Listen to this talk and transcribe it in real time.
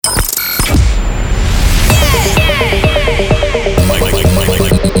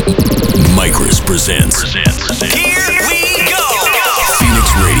presents. Here we go! Phoenix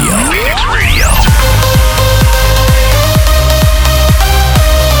Radio. Phoenix Radio.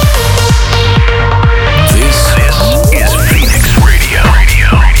 This is Phoenix Radio.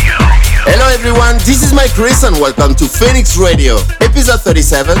 Hello everyone, this is Mykris and welcome to Phoenix Radio, episode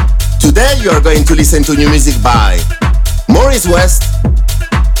 37. Today you are going to listen to new music by Maurice West,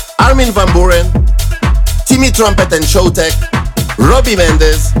 Armin van Buuren, Timmy Trumpet and Showtek, Robbie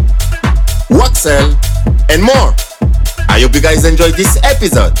Mendez, Waxel, and more. I hope you guys enjoyed this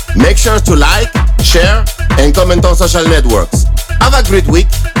episode. Make sure to like, share, and comment on social networks. Have a great week,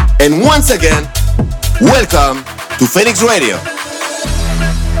 and once again, welcome to Phoenix Radio.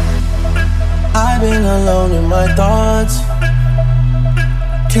 I've been alone in my thoughts.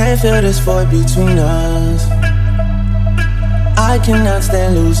 Can't feel this void between us. I cannot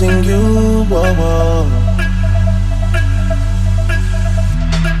stand losing you. Whoa, whoa.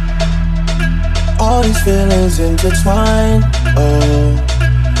 All these feelings intertwined. Oh,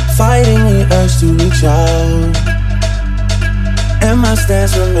 fighting the urge to reach out, and my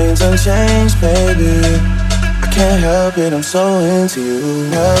stance remains unchanged, baby. I can't help it, I'm so into you.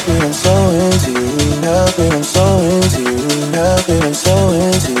 Help it, I'm so into you. Help it, I'm so into you. Help it, I'm so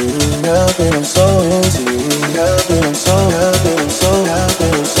into you. Help it, I'm so into you. Help it, I'm so, help it, I'm so, help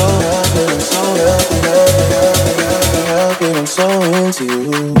it, I'm so, help it, I'm so, help it, help it, I'm so into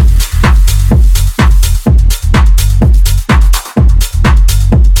you.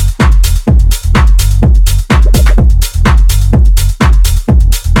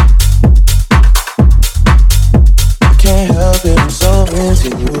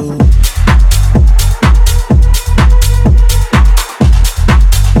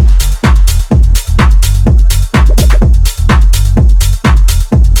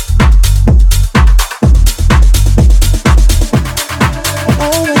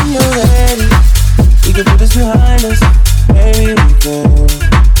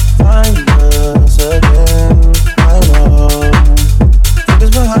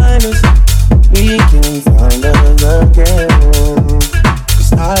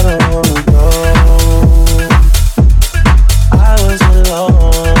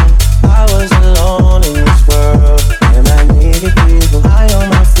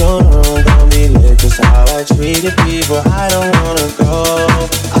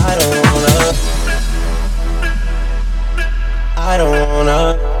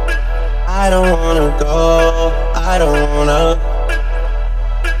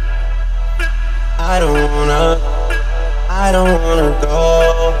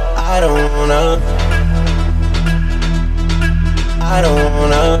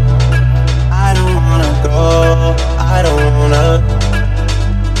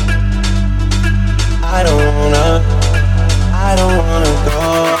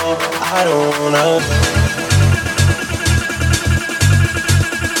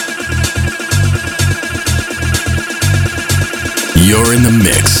 You're in the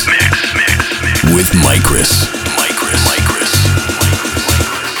mix with Mykris.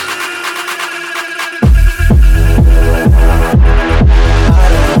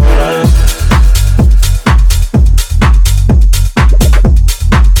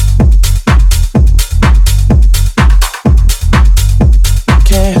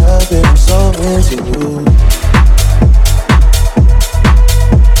 Can't help it, I'm so into you.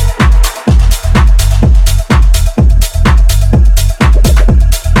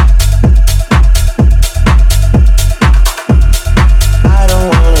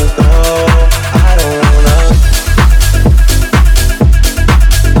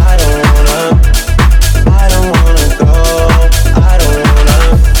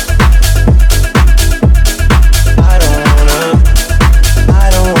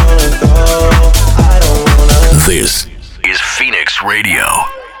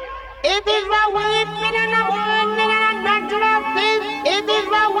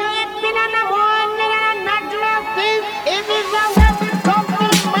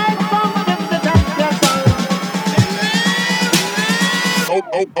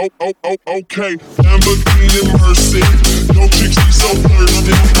 Okay, Lamborghini Mercy. Yo, chick, she so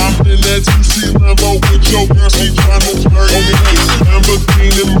thirsty. I'm in that 2C Lambo with your girl, she tryna flirt. Okay,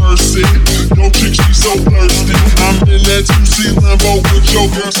 Lamborghini Mercy. Yo, chick, she so thirsty. I'm in that 2C Lambo with your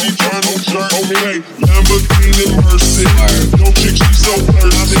girl, she tryna flirt. Okay, Lamborghini Mercy. Yo, chick, she so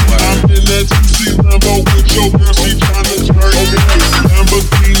thirsty. I'm in that 2C Lambo with your girl, she tryna flirt. Okay,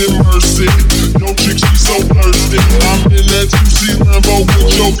 Lamborghini Mercy. Yo, chick, she so thirsty. I'm in that 2C Lambo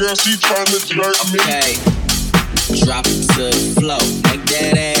with your girl, she tryna jerk me. Okay, drop it to the floor, make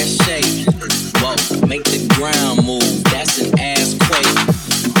that ass shake. Whoa, make the ground move, that's an ass quake.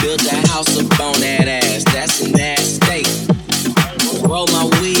 Build a house up on that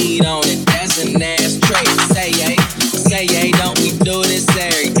do this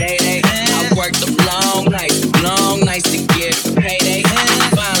every day. I worked them long nights to get a payday.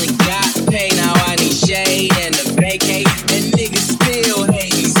 Finally got paid, now I need shade and a vacate. And niggas still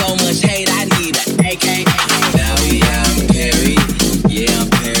hate me, so much hate, I need an AK. Now yeah, I'm Perry, yeah, I'm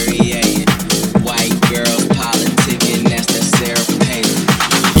Perrier. White girls politicking, that's that Sarah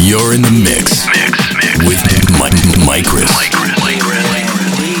Palin. You're in the mix with Mykris.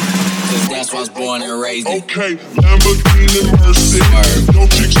 That's why I was born and raised in. Okay, Lamborghini Mercy. Yo,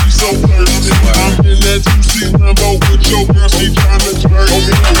 chick, she so thirsty. I'm in that juicy Lambo with your girl, she tryna flirt.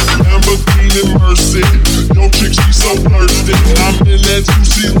 Okay, Lamborghini Mercy. Yo, chick, she so thirsty. I'm in that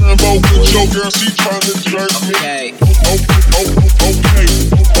juicy Lambo with your girl, she tryna flirt me. Okay.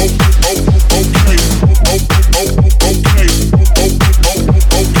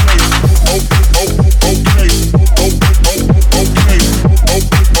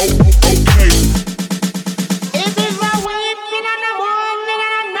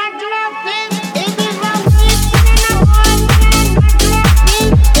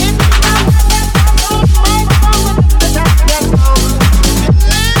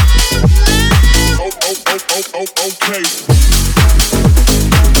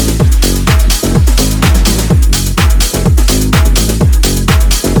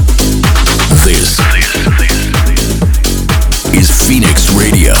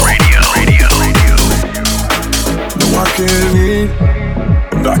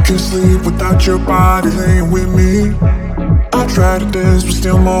 Your body laying with me. I tried to dance, but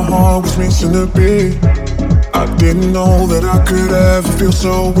still my heart was missing a beat. I didn't know that I could ever feel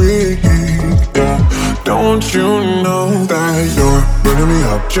so weak. Yeah. Don't you know that you're burning me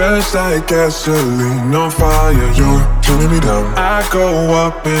up just like gasoline on fire? You're turning me down. I go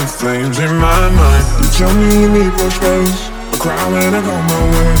up in flames in my mind. You tell me you need more space, I cry when I go my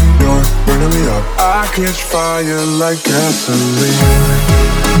way. You're burning me up. I catch fire like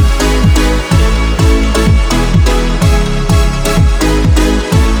gasoline.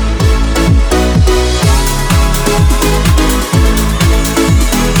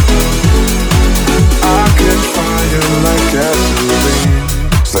 Like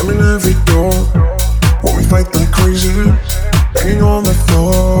gasoline, slamming every door. When we fight like crazy, banging on the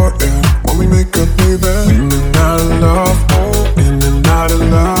floor. Yeah, when we make up, baby. In and out of love, oh, in and out of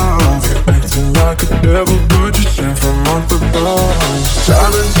love. You're acting like a devil, but you're sent from up above.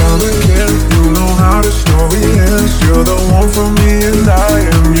 Time and time again, you know how the story ends. You're the one for me, and I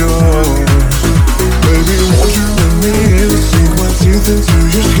am yours. Baby, won't you let me in? Sink my teeth into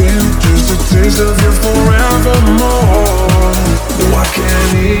your skin, just a taste of you forevermore. No, I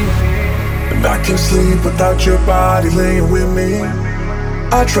can't eat, and I can't sleep without your body laying with me.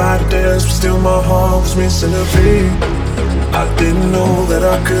 I tried to dance, but still my heart was missing a beat. I didn't know that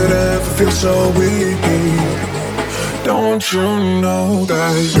I could ever feel so weak. Don't you know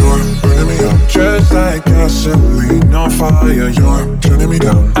that you're burning me up just like gasoline on fire? You're turning me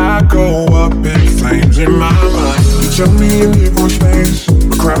down. I go up in flames in my mind. You tell me you need more space,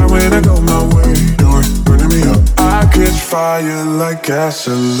 I cry when I go my way. You're burning me up. I catch fire like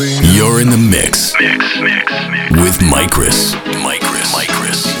gasoline. You're in the mix with Mykris.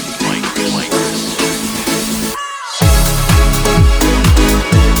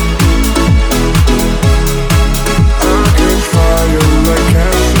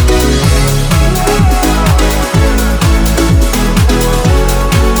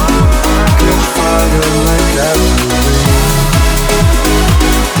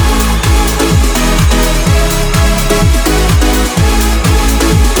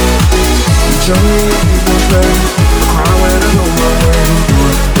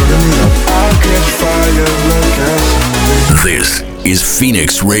 This is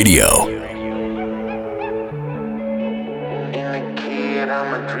Phoenix Radio.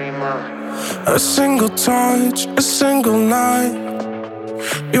 A single touch, a single night.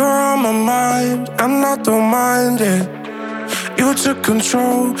 You're on my mind, and I don't mind it. You took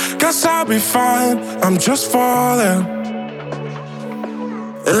control, guess I'll be fine. I'm just falling.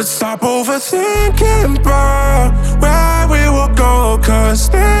 Let's stop overthinking about where we will go, 'cause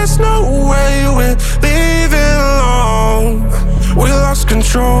there's no way we're leaving alone. We lost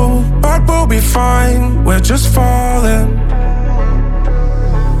control, but we'll be fine. We're just falling.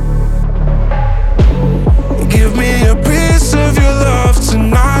 Give me a piece of your love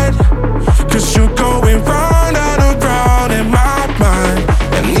tonight, 'cause you're going round and around in my mind.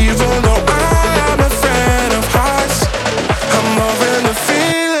 And even though I am afraid of heights, I'm loving the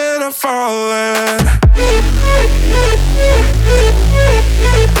feeling of falling.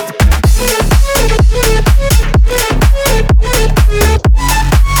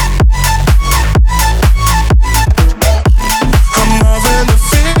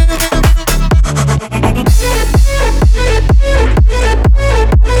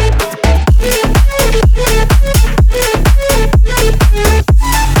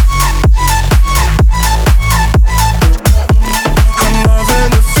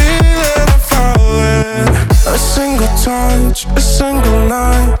 touch a single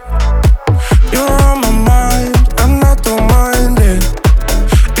night. You're on my mind, and I don't mind it.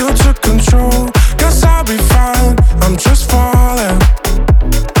 You took control, guess I'll be fine. I'm just falling.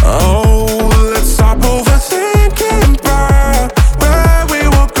 Oh, let's stop overthinking about where we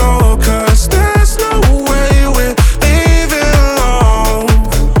will go, 'cause there's no way we're leaving alone.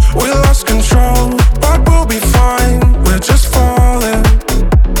 We lost control, but we'll be fine. We're just falling.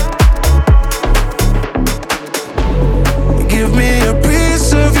 Give me a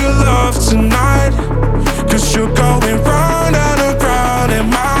piece of your love tonight, 'cause you're going round and around in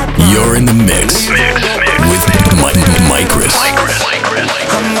my mind. You're in the mix with Mykris.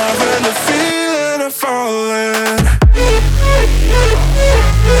 I'm loving the feeling of falling.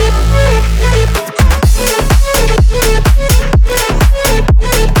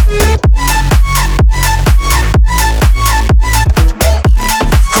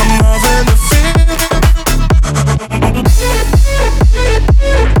 I'm loving the feeling.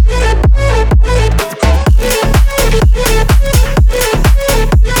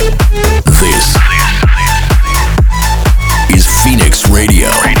 This is Phoenix Radio.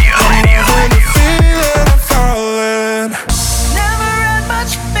 Never had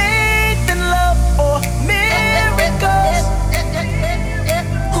much faith in love or miracles.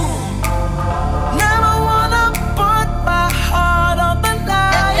 Never wanna put my heart on the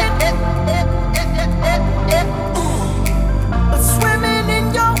line. But swimming in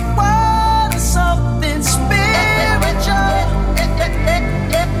your world is something spiritual.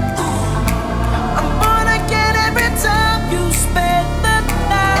 I'm born again every time you spend the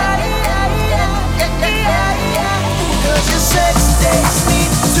night. 'Cause your sex takes me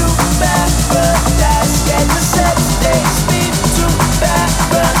to paradise. Yeah, your sex takes me to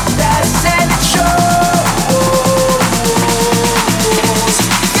paradise, and it shows.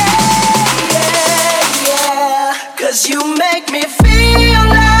 Yeah. 'Cause you make me feel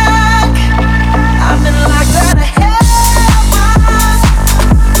like I've been locked out of heaven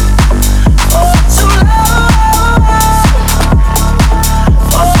for too long.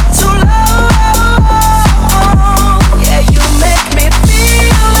 For too long. Yeah, you make me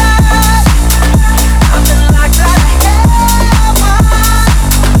feel like I've been locked out of heaven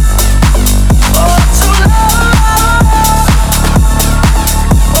for too long.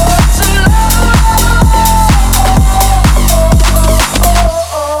 For too long.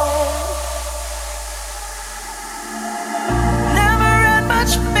 Never had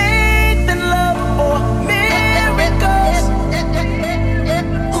much faith in love or miracles.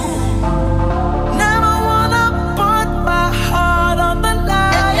 Never wanna put my heart on the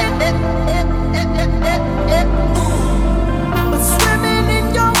line. But swimming in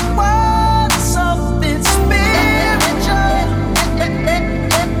your world is something spiritual.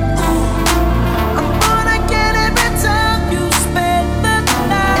 I'm born again every time you spend the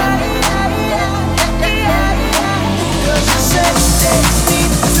night. 'Cause your sex takes me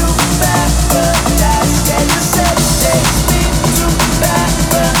to paradise. Yeah, your sex takes me to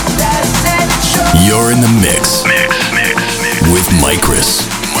paradise, and it shows. You're in the mix with Mykris.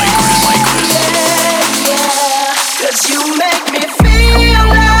 'Cause you make me feel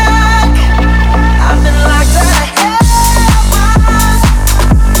like I've been locked out of heaven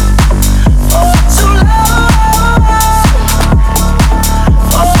for too long.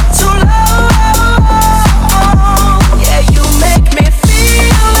 For too long. Yeah, you make me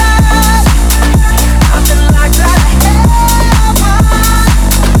feel like I've been locked out of heaven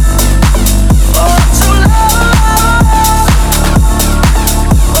for too long.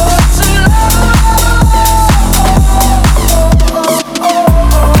 For too long.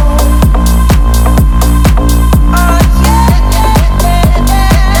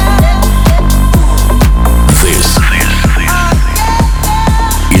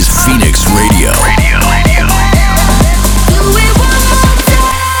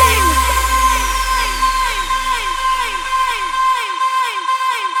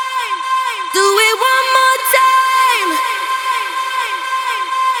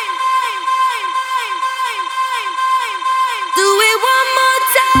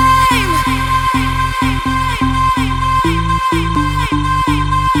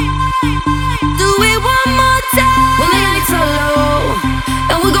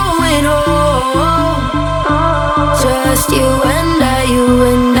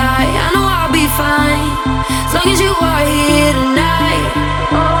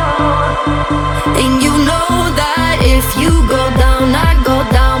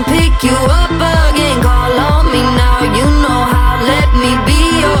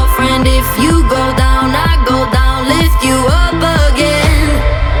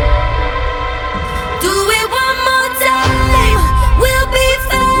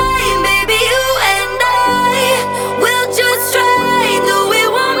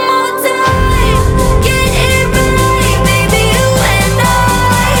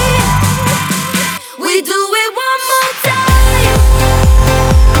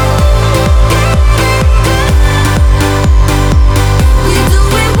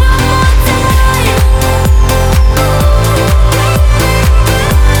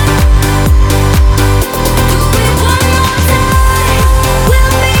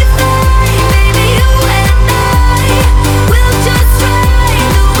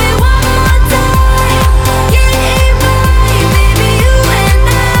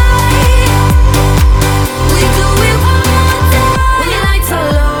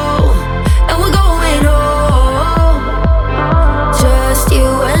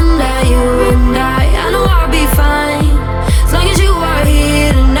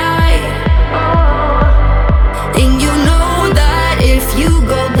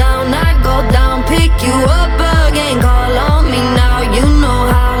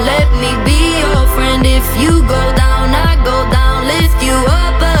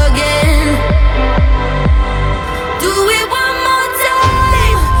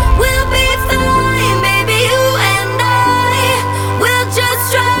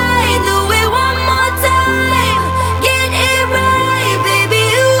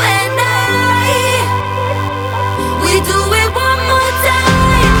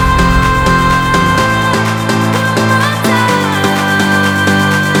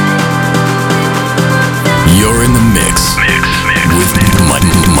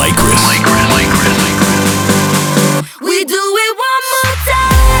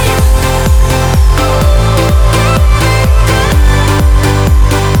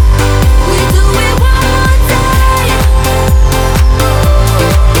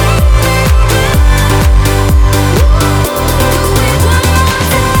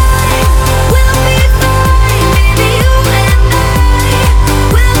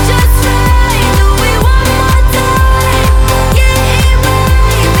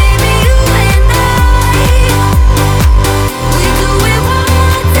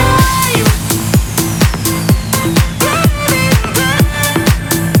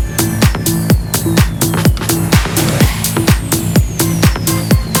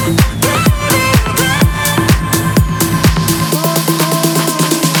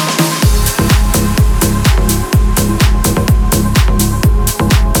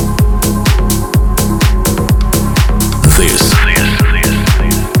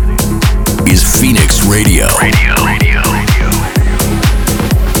 Radio.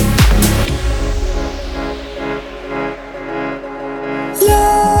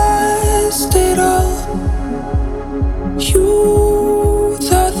 Lost it all. You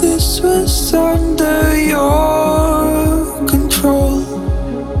thought this was under your control.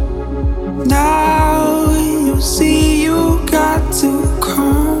 Now you see you got too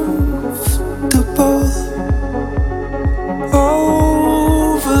comfortable.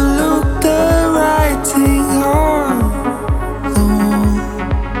 Overlook the writing on the wall.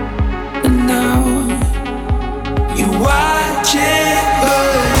 And now you watch it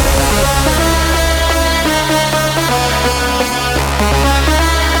burn.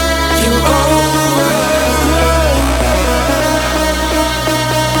 You overrun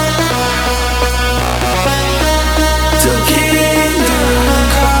till kingdom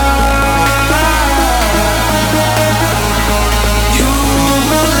come.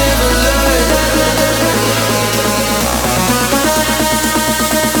 You will live and learn.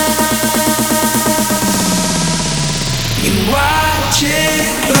 You watch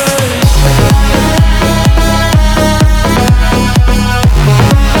it burn.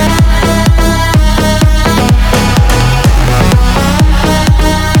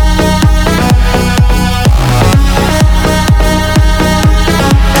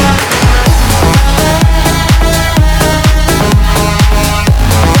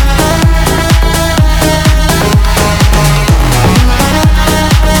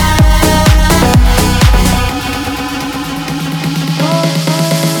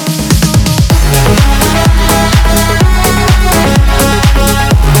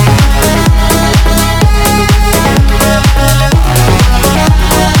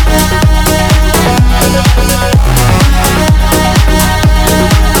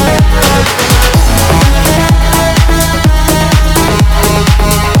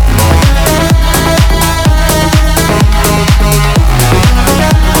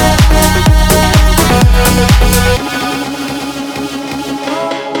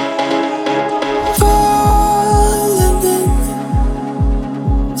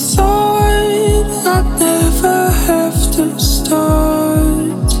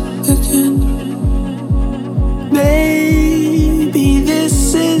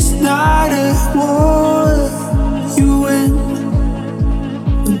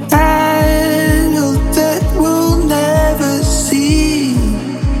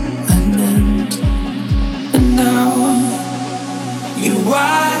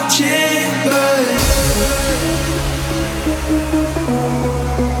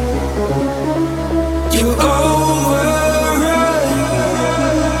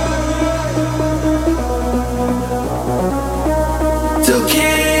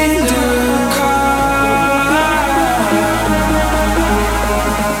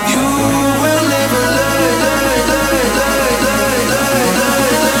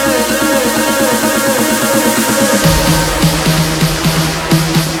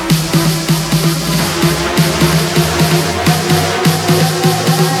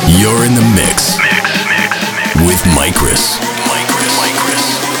 You're in the mix with Mykris.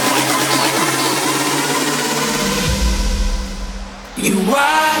 You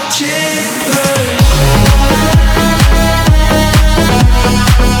watch it burn.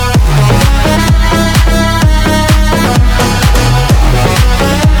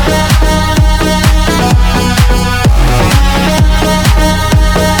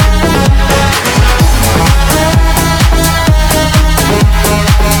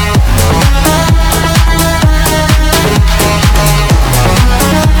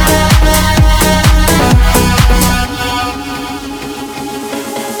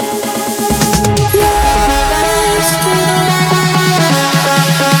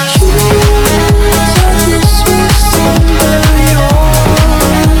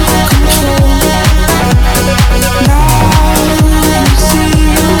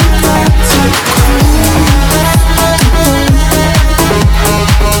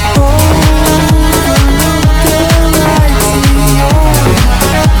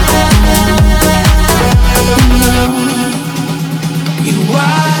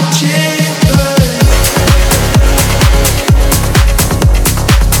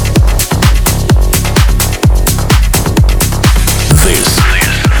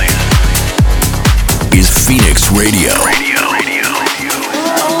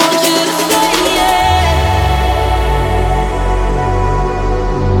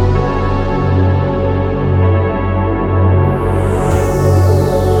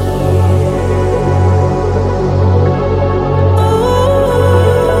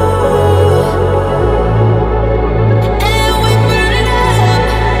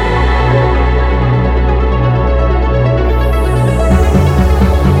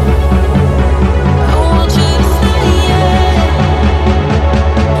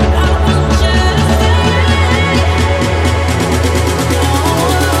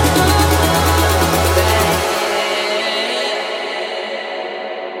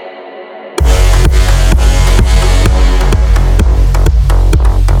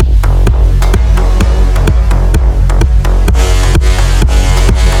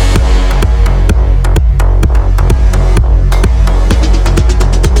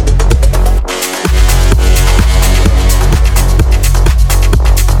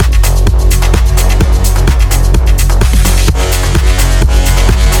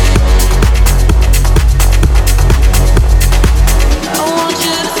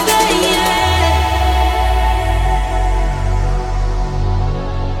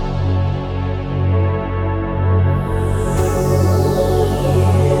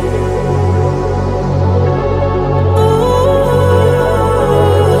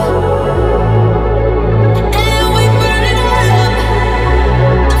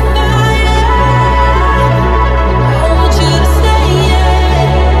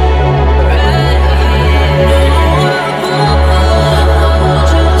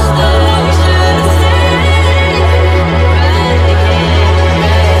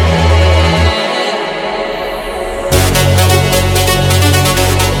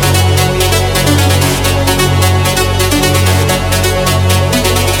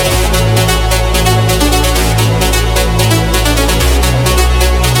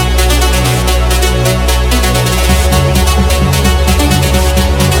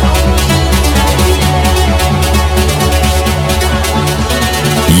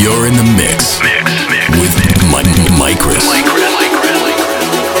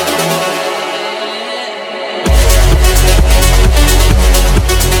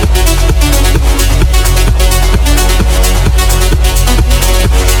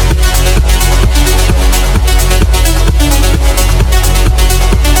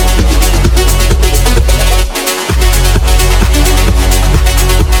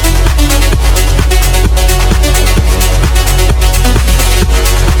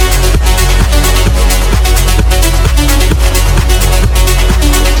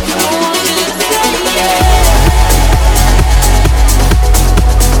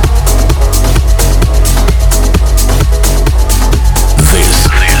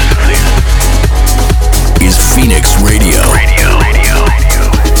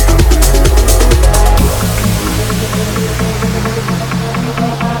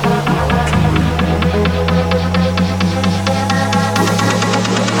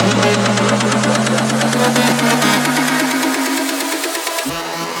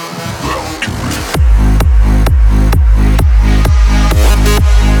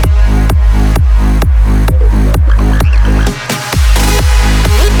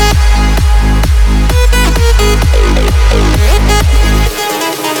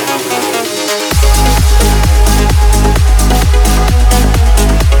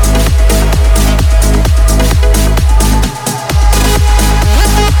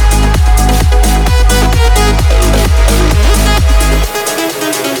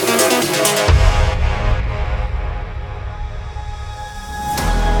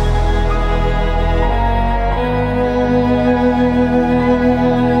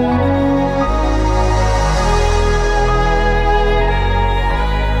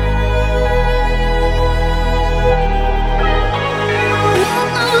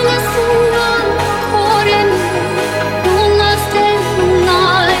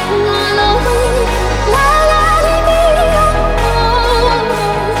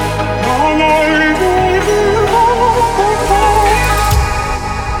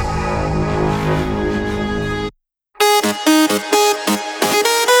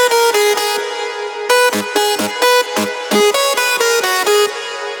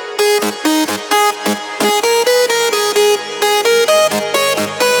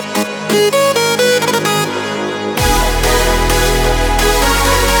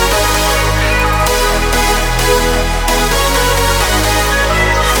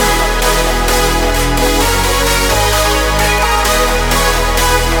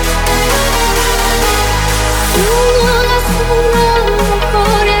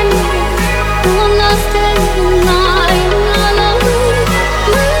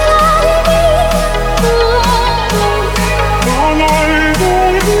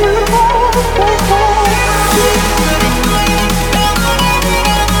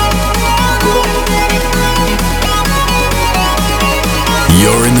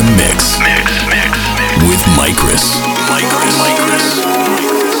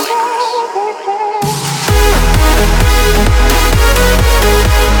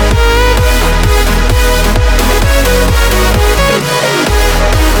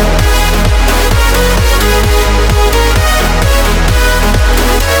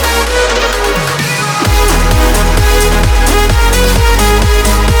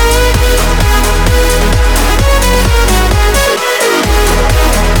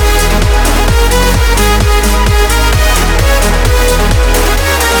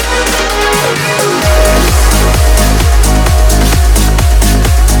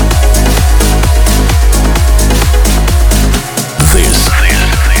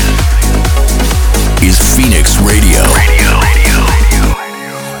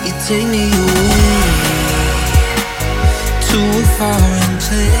 take me away to a foreign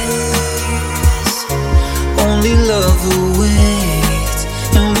place. Only love awaits,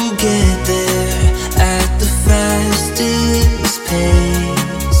 and we'll get there at the fastest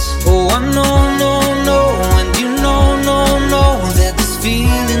pace. Oh, I know, and you know, that this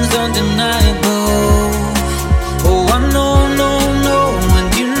feeling's undeniable. Oh, I know,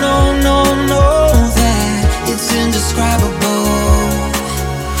 and you know, that it's indescribable.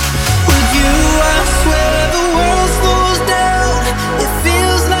 With you, I swear the world slows down. It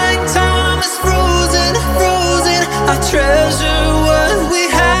feels like time is frozen. I treasure what we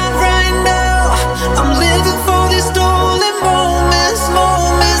have right now. I'm living for these stolen moments.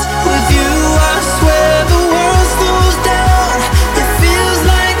 With you, I swear the world slows down. It feels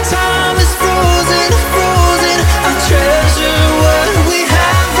like time is frozen. I treasure what we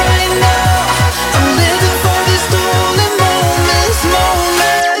have right now. I'm living for these stolen moments.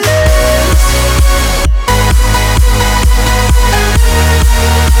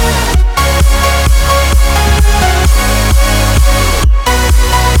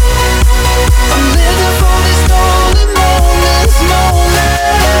 I'm living for these stolen moments.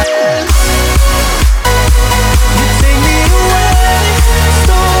 You take me away,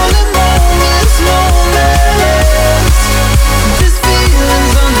 stolen moments. This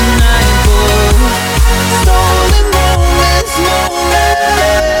feeling's undeniable. Stolen moments.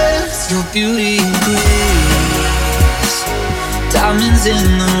 Your beauty and grace, diamonds in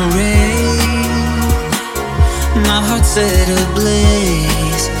the rain. My heart set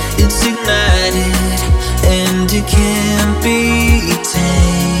ablaze. It's ignited and it can't be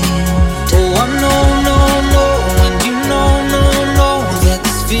tamed. Oh, I know, and you know, that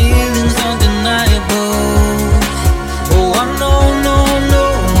this feeling's undeniable. Oh, I know,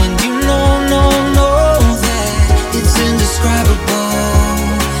 and you know, that it's indescribable.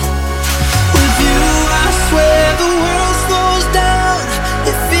 With you, I swear the world slows down.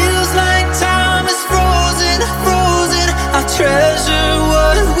 It feels like time is frozen. I treasure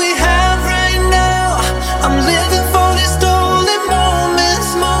what we have right now. I'm living for these stolen moments.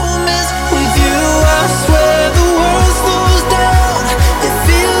 With you, I swear the world slows down. It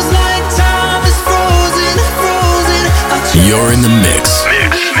feels like time is frozen. I You're in the mix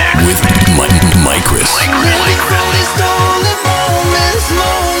with Mykris. living for these stolen moments.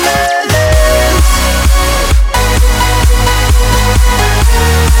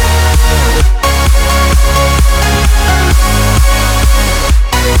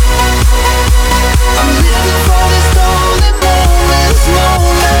 I'm living for these stolen moments.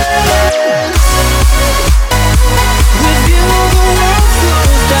 With you, the world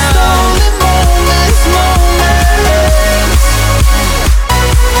slows down. Stolen moments.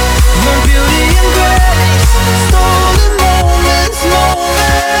 Your beauty and grace. Stolen moments.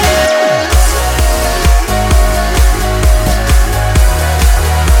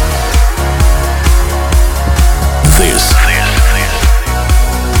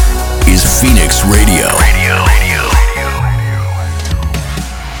 This is Phoenix Radio.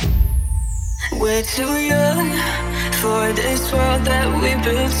 We're too young for this world that we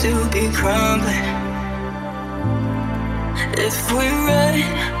built to be crumbling. If we run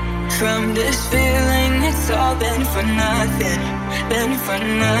from this feeling, it's all been for nothing.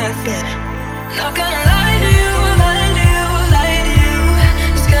 Not gonna lie to you.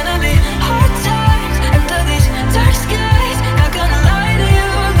 It's gonna be hard times under these dark skies. Not gonna lie to you.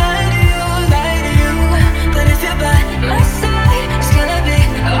 But if you're by my side, it's gonna be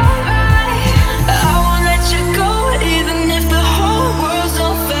alright. I won't let you go, even if the whole world's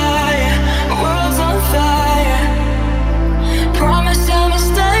on fire. Promise I'ma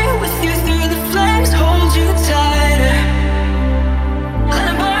stay with you through the flames, hold you tighter. Let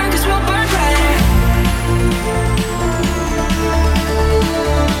it burn, 'cause we'll burn brighter.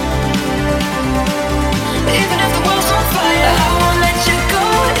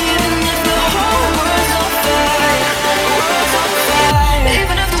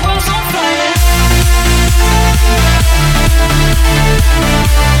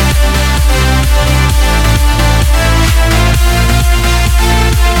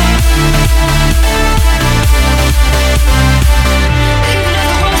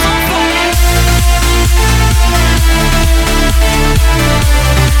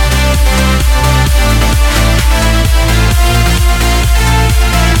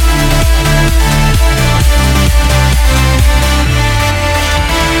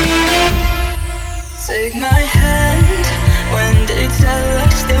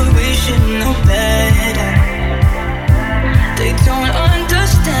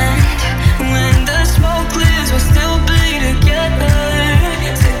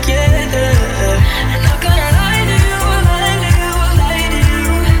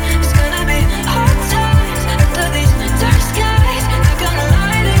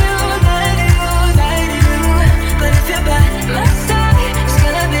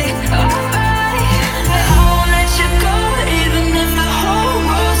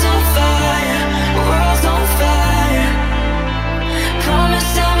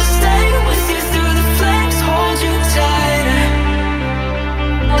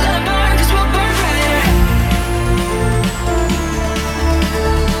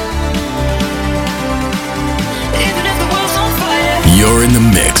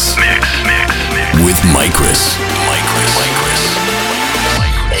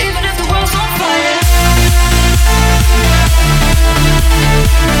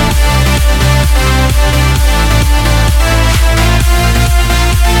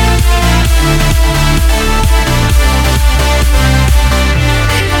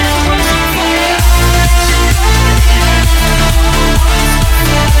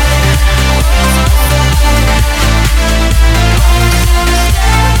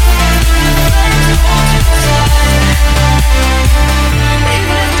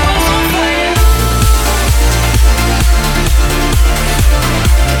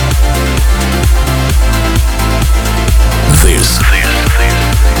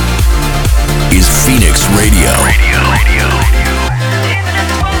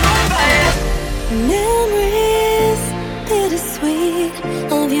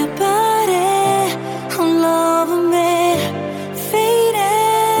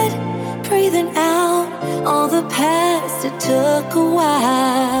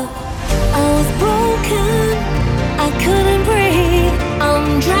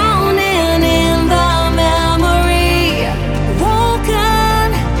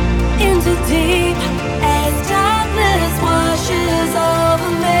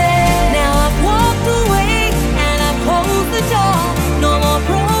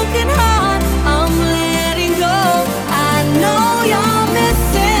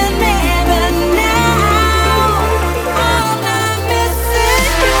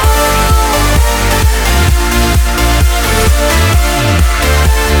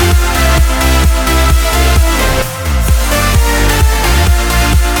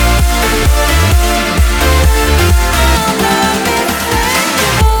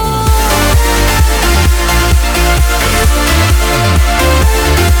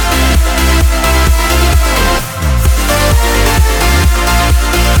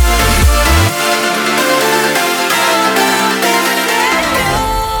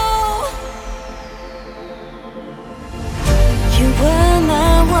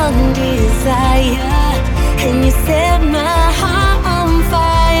 set my heart on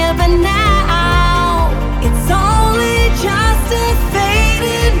fire, but now it's only just a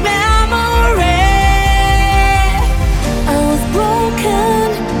faded memory. I was broken,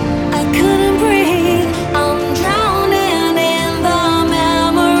 I couldn't breathe. I'm drowning in the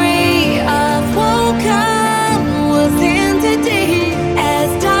memory of woken was in too deep as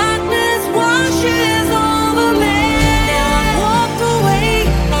darkness washes over me. Now I walked away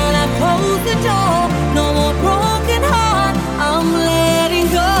and I closed the door. No more broken heart, I'm letting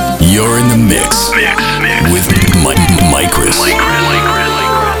go. You're in the mix with Mykris.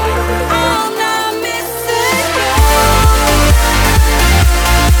 I'm not missing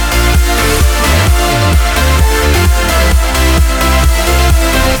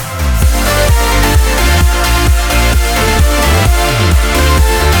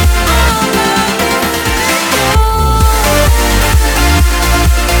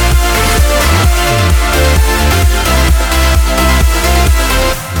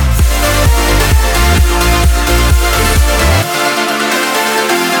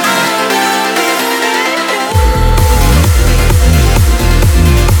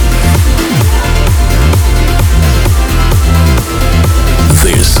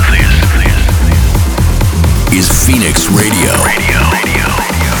This is Phoenix Radio.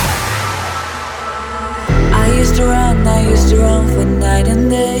 I used to run for night and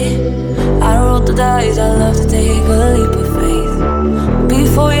day. I rolled the dice, I love to take a leap of faith.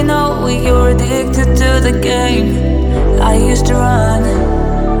 Before you know it, you're addicted to the game. I used to run.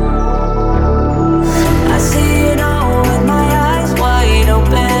 I see it all with my eyes wide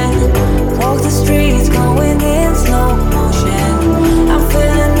open. Walk the streets going in slow motion. I'm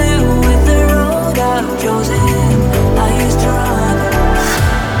feeling new with the road I've chosen. I used to run.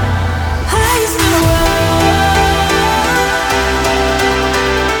 I used to run.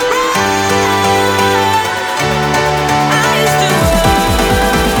 I used to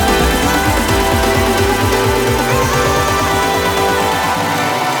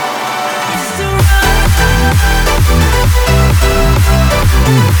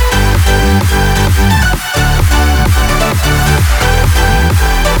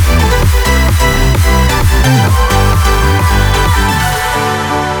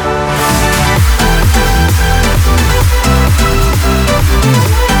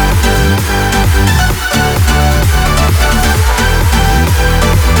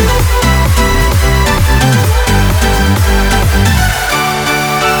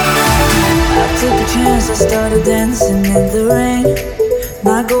I started dancing in the rain.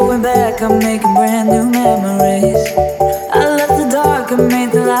 Not going back, I'm making brand new memories. I left the dark and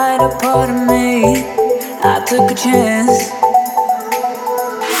made the light a part of me. I took a chance.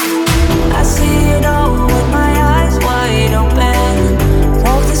 I see it all with my eyes wide open.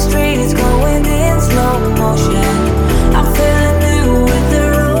 Walk the streets going in slow motion. I'm feeling new with the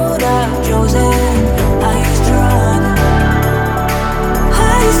road I've chosen. I used to run.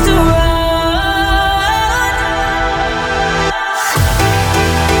 I used to run.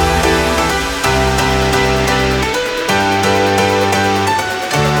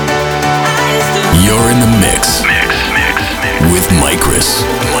 You're in the mix with Mykris.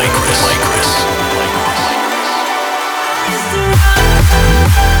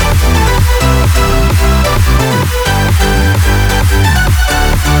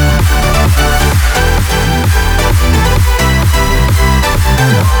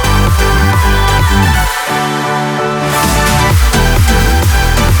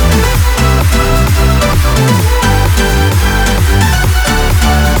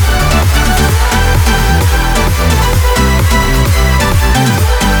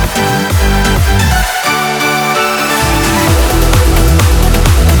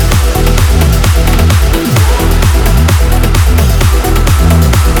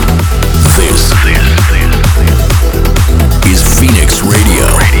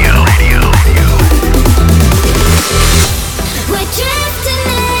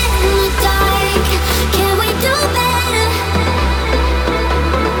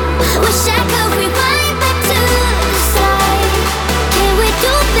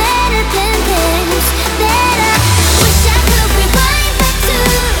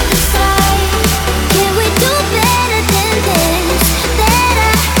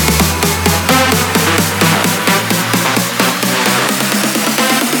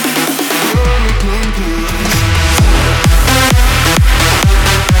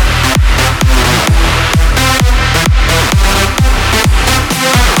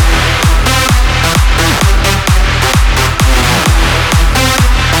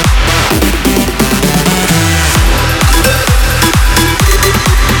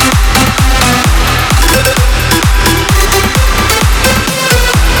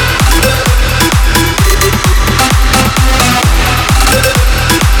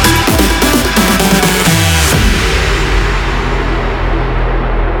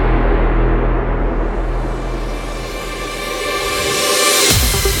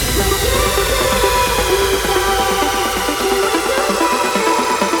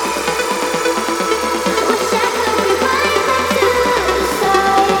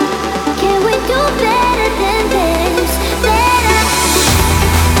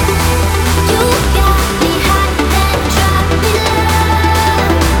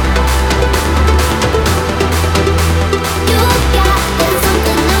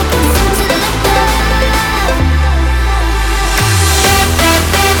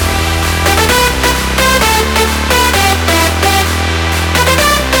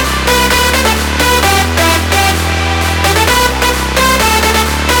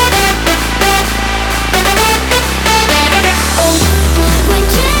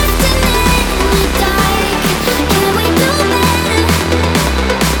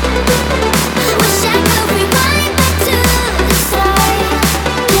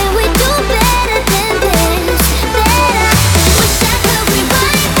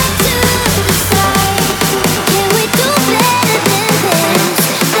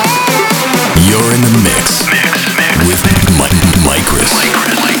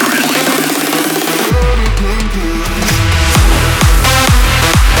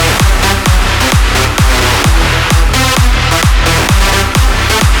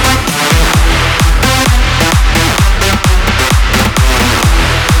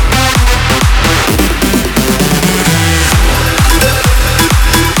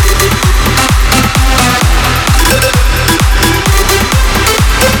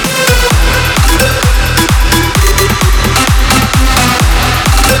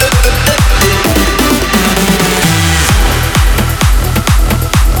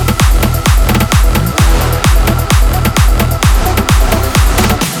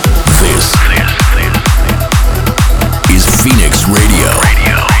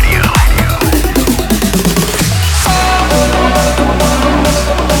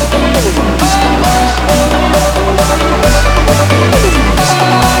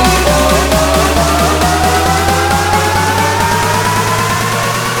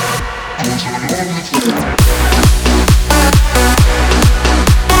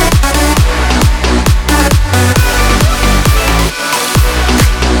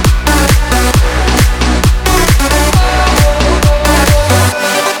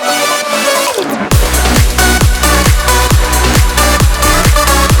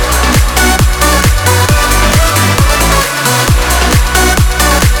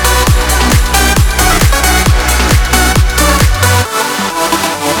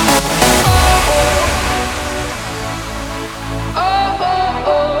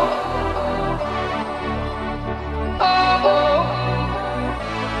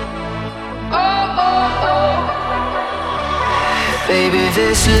 Baby,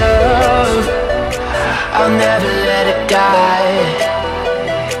 this love, I'll never let it die.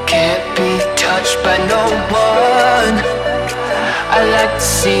 Can't be touched by no one. I like to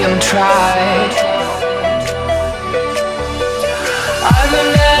see him try. I'm a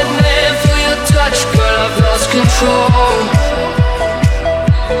madman for your touch, girl, I've lost control.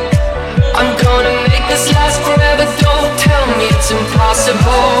 I'm gonna make this last forever, don't tell me it's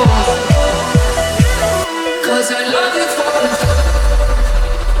impossible.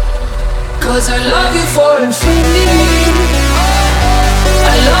 Cause I love you for infinity.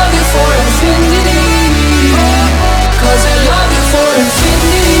 I love you for infinity. Cause I love you for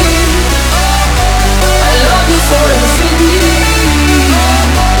infinity. I love you for infinity.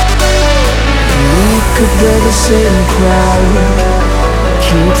 We could wear the same crown,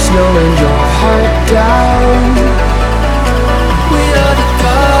 keep slowing your heart down. We are the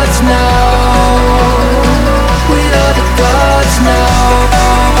gods now. We are the gods now.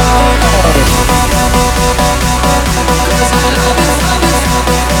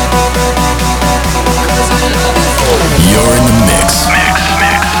 You're in the mix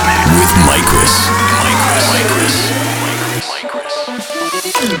with Mykris.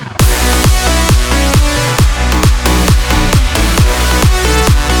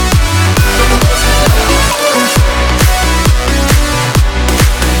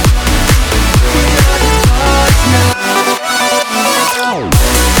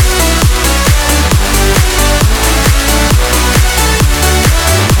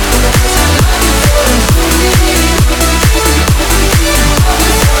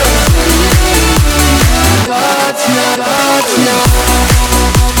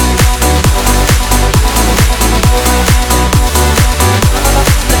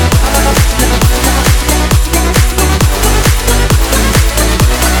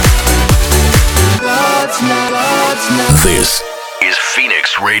 This is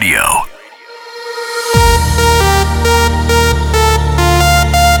Phoenix Radio.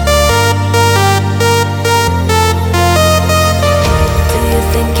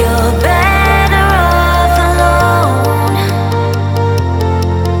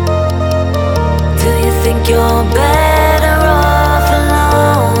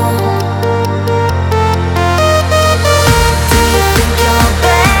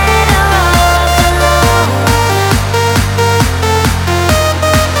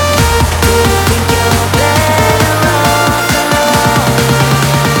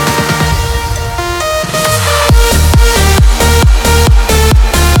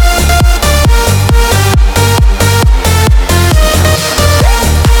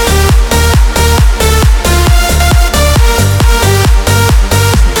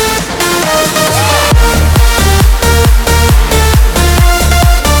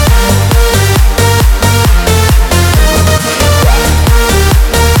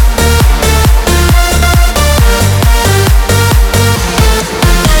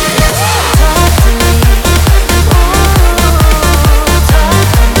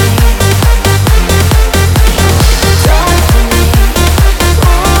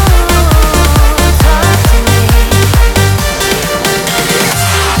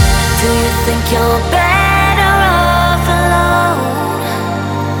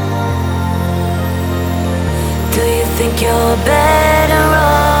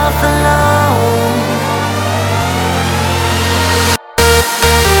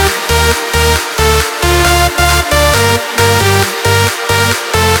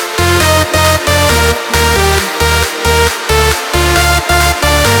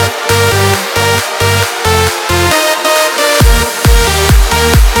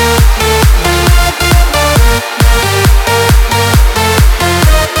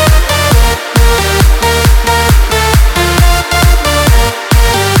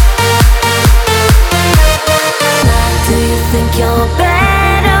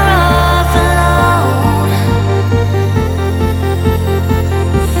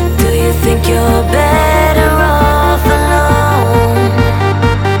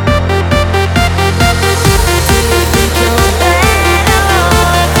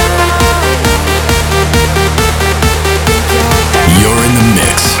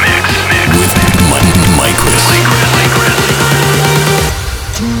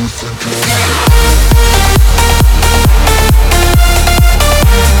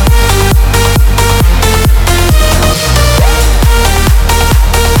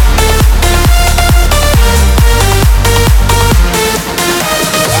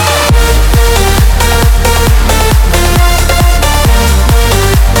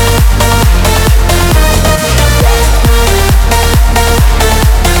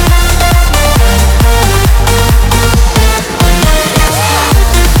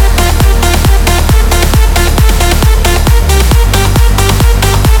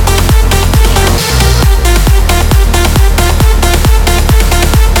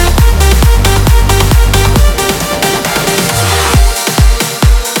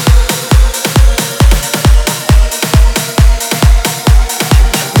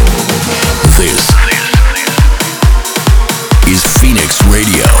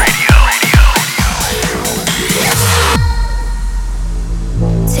 Radio.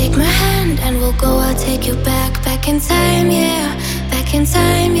 Take my hand and we'll go, I'll take you back in time, yeah. Back in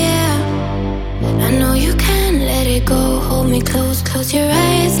time, yeah. I know you can let it go. Hold me close, close your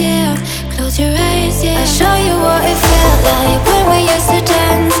eyes, yeah. Close your eyes, yeah. I'll show you what it felt like when we used to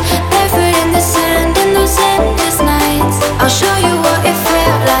dance, barefoot in the sand in those endless nights. I'll show you what it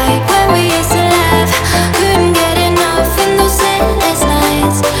felt like when we used to laugh, couldn't get enough in those endless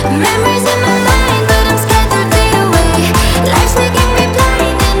nights. Memories in my mind, but I'm scared to fade away. Life's making me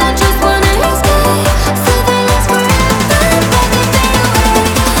blind and I just wanna escape. So then let's forever, let me fade away.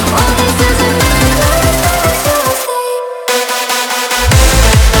 All this doesn't matter, so I'll stay.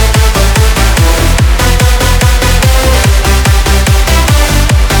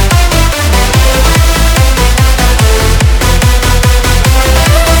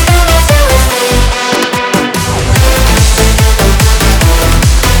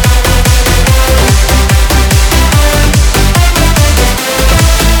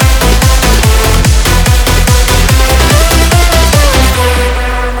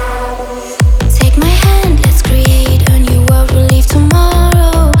 Take my hand, let's create a new world. We'll leave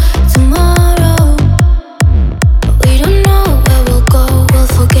tomorrow, tomorrow. We don't know where we'll go. We'll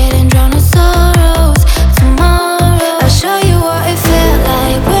forget and drown our sorrows tomorrow. I'll show you what it felt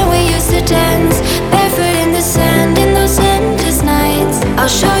like when we used to dance, barefoot in the sand in those endless nights. I'll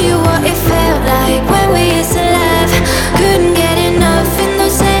show you what it felt like when we used to laugh, couldn't get enough in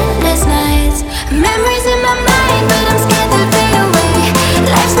those endless nights. Memories in my mind, but I'm scared to fade away.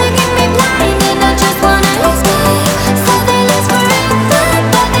 Life's making me blind and I just wanna escape. So then let's forever,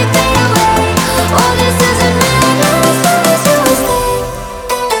 let me fade away. All this doesn't matter, as long as you will stay.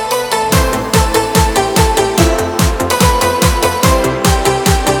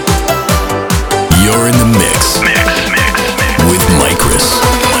 You're in the mix with Mykris.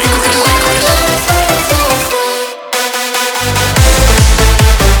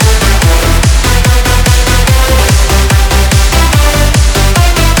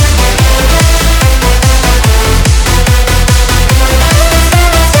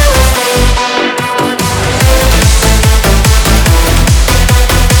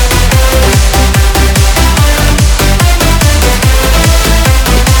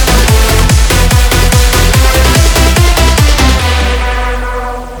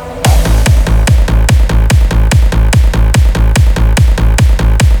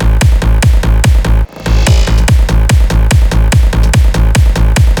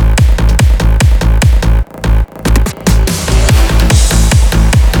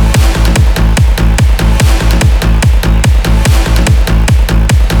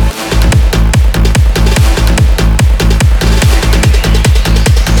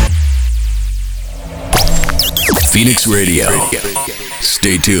 Phoenix Radio.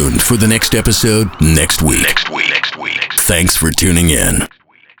 Stay tuned for the next episode next week. Thanks for tuning in.